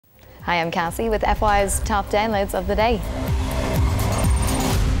Hi, I'm Cassie with FY's top downloads of the day.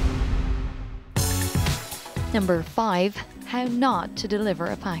 Number 5. How not to deliver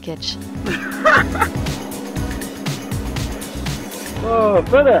a package. Oh,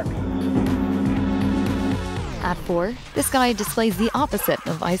 FedEx! At 4. This guy displays the opposite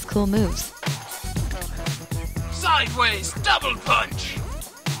of ice cool moves. Sideways double punch!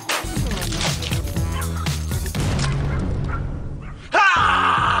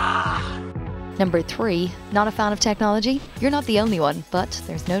 Number 3. Not a fan of technology? You're not the only one, but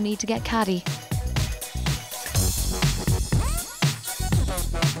there's no need to get catty.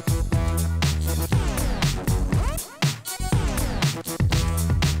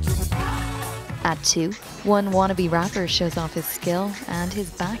 At 2. One wannabe rapper shows off his skill and his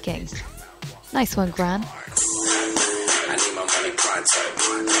backing. Nice one, Gran. I need my money pronto.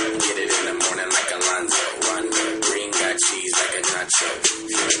 Get it in the morning like Alonzo. Run green got cheese like a nacho.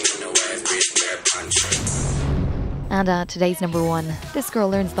 No ass bitch, wear poncho. And at today's number 1, this girl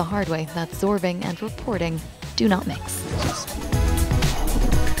learns the hard way that sorbing and reporting do not mix.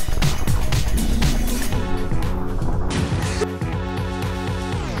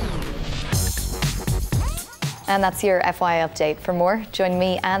 And that's your FY update. For more, join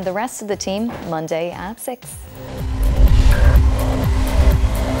me and the rest of the team Monday at 6.